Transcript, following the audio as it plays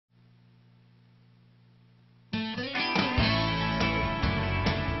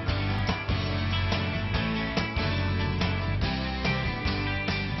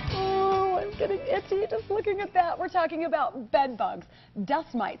looking at that. We're talking about bed bugs,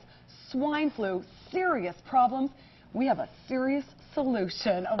 dust mites, swine flu, serious problems. We have a serious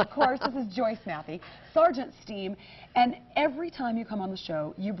solution. Of course, this is Joyce Matthey, Sergeant Steam, and every time you come on the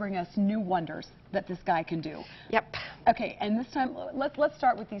show, you bring us new wonders that this guy can do. Yep. Okay, and this time, let's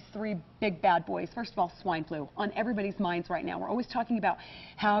start with these three big bad boys. First of all, swine flu, on everybody's minds right now. We're always talking about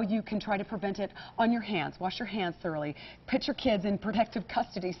how you can try to prevent it on your hands. Wash your hands thoroughly. Put your kids in protective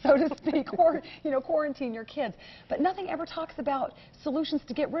custody, so to speak, or, quarantine your kids. But nothing ever talks about solutions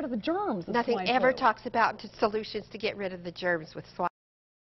to get rid of the germs of Nothing swine ever flu. talks about solutions to get rid of the germs with swine